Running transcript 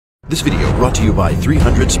This video brought to you by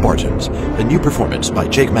 300 Spartans, a new performance by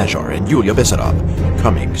Jake Mashar and Yulia Besarab,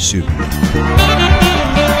 coming soon. Ladies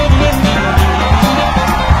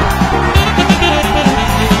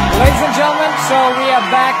and gentlemen, so we are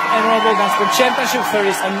back at World Dancesport Championship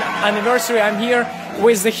 30th anniversary. I'm here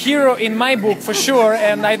with the hero in my book for sure,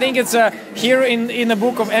 and I think it's a hero in the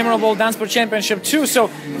book of Emerald Dancesport Championship too. So,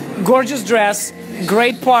 gorgeous dress,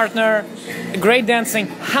 great partner, great dancing,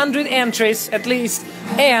 100 entries at least,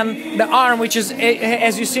 and the arm, which is,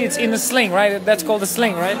 as you see, it's in a sling, right? That's called a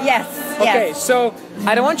sling, right? Yes. Okay, yes. so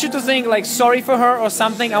I don't want you to think like sorry for her or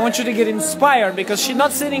something. I want you to get inspired because she's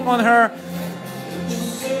not sitting on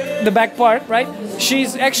the back part, right?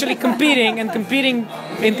 She's actually competing and competing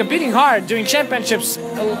hard, doing championships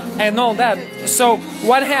and all that. So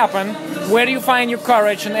what happened? Where do you find your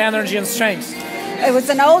courage and energy and strength? It was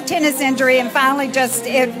an old tennis injury, and finally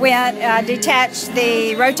it went detached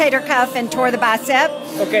the rotator cuff and tore the bicep.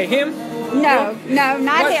 Okay, him? No,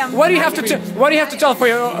 not him. What do you have to tell for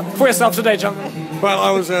yourself today, John? Well,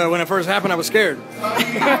 I was when it first happened, I was scared.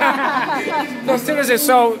 No, seriously.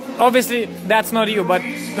 So obviously that's not you. But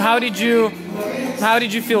how did you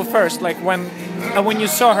feel first? Like when you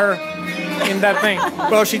saw her in that thing?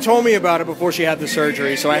 Well, she told me about it before she had the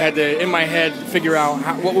surgery, so I had to, in my head, figure out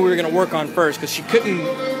what we were going to work on first, because she couldn't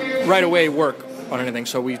right away work on anything.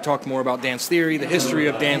 So we talked more about dance theory, the history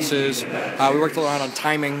of dances. We worked a lot on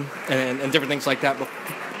timing and different things like that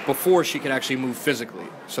before she could actually move physically.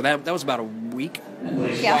 So that was about a week.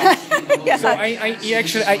 Yeah. Yeah. So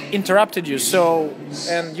I interrupted you. So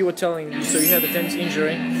and you were telling, so you had a tennis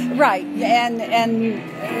injury. Right,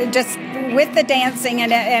 and just with the dancing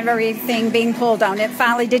and everything being pulled on, it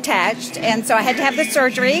finally detached, and so I had to have the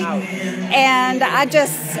surgery. And I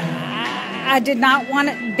did not want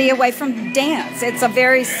to be away from dance. It's a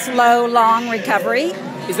very slow, long recovery.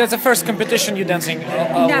 Is that the first competition you're dancing?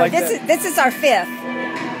 No, like this is our fifth.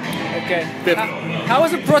 Okay. How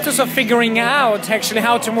was the process of figuring out actually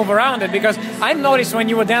how to move around it? Because I noticed when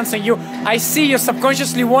you were dancing, I see you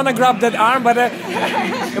subconsciously want to grab that arm, but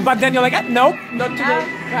then you're like, nope, not today.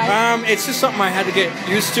 Right. It's just something I had to get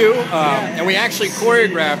used to, and we actually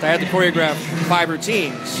choreographed. I had to choreograph 5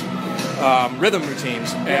 routines, rhythm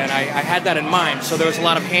routines, and I had that in mind. So there was a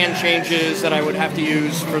lot of hand changes that I would have to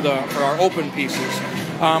use for our open pieces.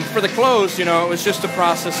 For the closed, it was just a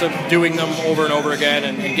process of doing them over and over again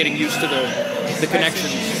and getting used to the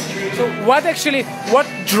connections. So what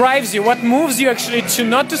drives you, what moves you actually to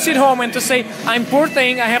not to sit home and to say, I'm poor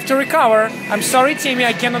thing, I have to recover, I'm sorry Timmy,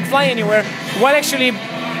 I cannot fly anywhere. What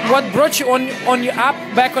brought you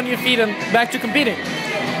back on your feet and back to competing?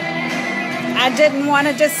 I didn't want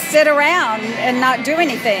to just sit around and not do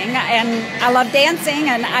anything, and I love dancing,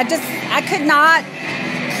 and I could not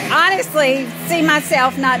honestly see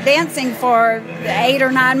myself not dancing for 8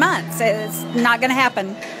 or 9 months. It's not going to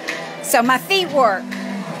happen. So my feet work.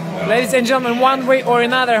 Ladies and gentlemen, one way or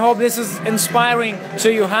another, I hope this is inspiring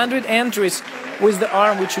to you. 100 entries with the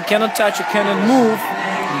arm which you cannot touch, you cannot move,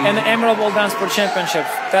 and the Emerald Dancesport Championship.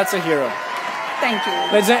 That's a hero. Thank you.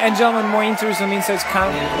 Ladies and gentlemen, more interviews and insights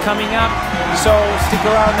coming up. So stick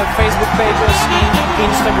around the Facebook pages,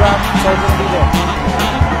 Instagram, so we'll be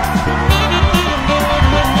there.